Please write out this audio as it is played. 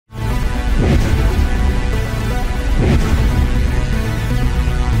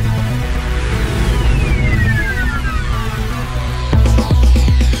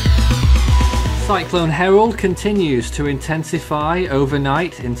Cyclone Herold continues to intensify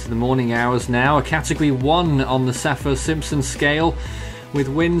overnight into the morning hours now. A Category 1 on the Saffir Simpson Scale with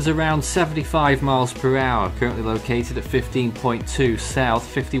winds around 75 miles per hour. Currently located at 15.2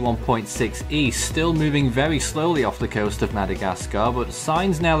 south, 51.6 east. Still moving very slowly off the coast of Madagascar, but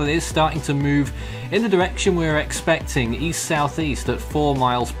signs now that it is starting to move in the direction we're expecting, east-southeast at 4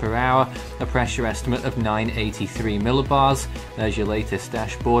 miles per hour. A pressure estimate of 983 millibars. There's your latest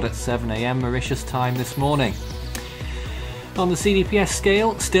dashboard at 7 AM Mauritius time this morning. On the CDPS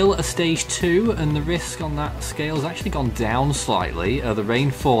scale, still a stage 2, and the risk on that scale has actually gone down slightly. The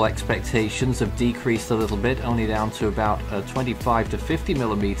rainfall expectations have decreased a little bit, only down to about 25 to 50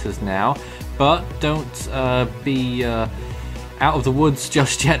 millimeters now, but don't be out of the woods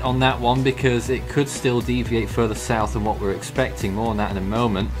just yet on that one, because it could still deviate further south than what we're expecting. More on that in a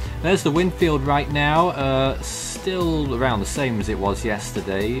moment. There's the wind field right now, still around the same as it was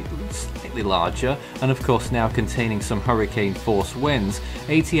yesterday, slightly larger, and of course now containing some hurricane force winds.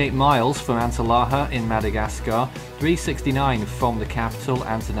 88 miles from Antalaha in Madagascar, 369 from the capital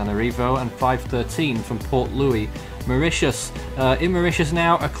Antananarivo, and 513 from Port Louis, Mauritius. In Mauritius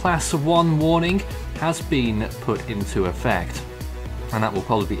now, a Class 1 warning has been put into effect, and that will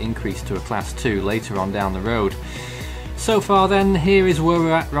probably be increased to a Class 2 later on down the road. So far then, here is where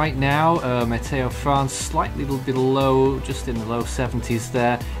we're at right now. Météo France slightly little bit low, just in the low 70s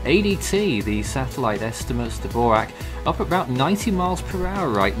there. ADT, the satellite estimates, Dvorak, up about 90 miles per hour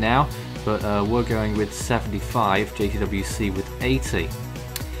right now, but we're going with 75, JTWC with 80.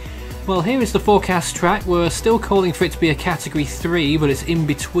 Well, here is the forecast track. We're still calling for it to be a Category 3, but it's in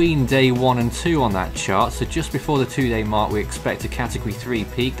between day 1 and 2 on that chart. So just before the 2-day mark, we expect a Category 3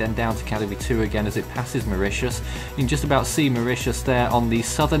 peak, then down to Category 2 again as it passes Mauritius. You can just about see Mauritius there on the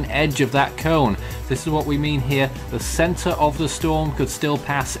southern edge of that cone. This is what we mean here. The center of the storm could still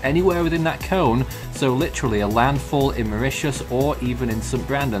pass anywhere within that cone. So literally a landfall in Mauritius or even in St.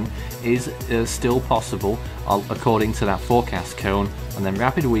 Brandon is still possible according to that forecast cone, and then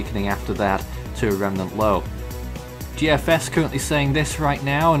rapid weakening after that to a remnant low. GFS currently saying this right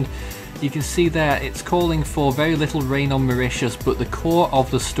now, and you can see there it's calling for very little rain on Mauritius, but the core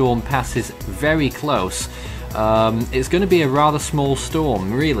of the storm passes very close. It's going to be a rather small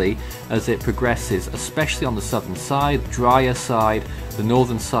storm really as it progresses, especially on the southern side, drier side. The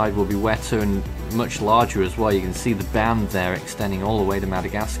northern side will be wetter and much larger as well. You can see the band there extending all the way to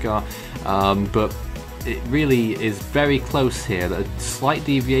Madagascar, but it really is very close here. A slight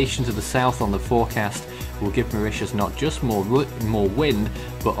deviation to the south on the forecast will give Mauritius not just more wind,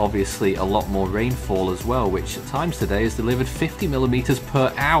 but obviously a lot more rainfall as well, which at times today has delivered 50 millimeters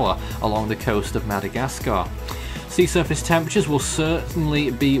per hour along the coast of Madagascar. Sea surface temperatures will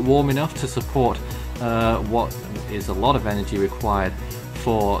certainly be warm enough to support what is a lot of energy required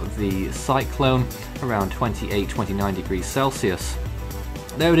for the cyclone, around 28-29 degrees Celsius.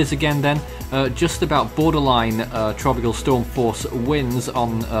 There it is again then, just about borderline tropical storm force winds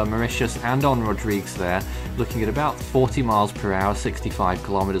on Mauritius and on Rodrigues there, looking at about 40 miles per hour, 65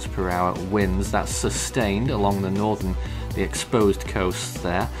 kilometers per hour winds. That's sustained along the exposed coasts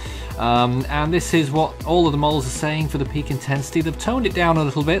there. And this is what all of the models are saying for the peak intensity. They've toned it down a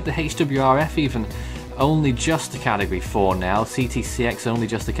little bit, the HWRF even only just a Category 4 now, CTCX only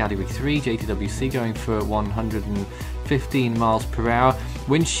just a Category 3, JTWC going for 115 miles per hour.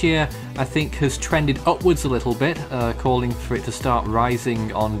 Wind shear, I think, has trended upwards a little bit, calling for it to start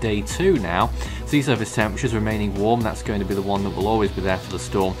rising on day 2 now. Sea surface temperatures remaining warm, that's going to be the one that will always be there for the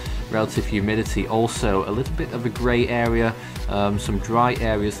storm. Relative humidity also a little bit of a grey area, some dry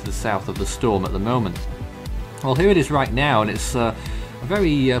areas to the south of the storm at the moment. Well, here it is right now, and it's a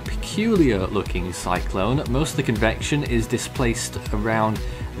very peculiar looking cyclone. Most of the convection is displaced around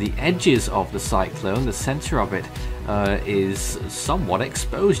the edges of the cyclone. The center of it is somewhat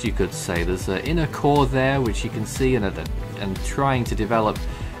exposed, you could say. There's an inner core there which you can see, and trying to develop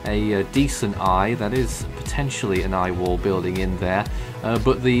a decent eye. That is potentially an eye wall building in there,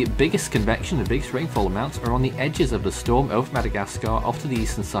 but the biggest convection, the biggest rainfall amounts are on the edges of the storm over Madagascar, off to the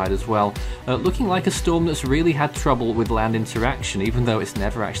eastern side as well, looking like a storm that's really had trouble with land interaction, even though it's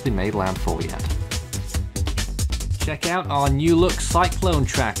never actually made landfall yet. Check out our new look cyclone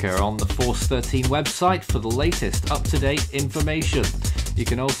tracker on the Force 13 website for the latest up-to-date information. You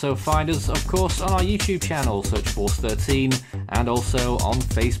can also find us, of course, on our YouTube channel, search Force 13, and also on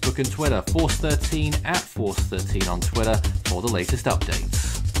Facebook and Twitter, Force 13 at Force 13 on Twitter for the latest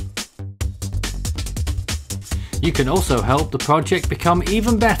updates. You can also help the project become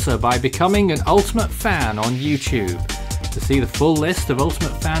even better by becoming an Ultimate Fan on YouTube. To see the full list of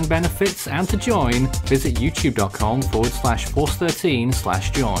Ultimate Fan benefits and to join, visit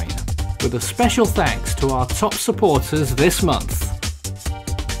youtube.com/Force13/join. with a special thanks to our top supporters this month.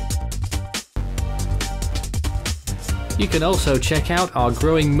 You can also check out our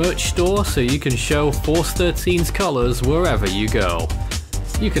growing merch store so you can show Force 13's colours wherever you go.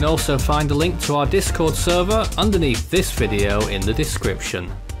 You can also find a link to our Discord server underneath this video in the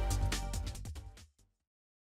description.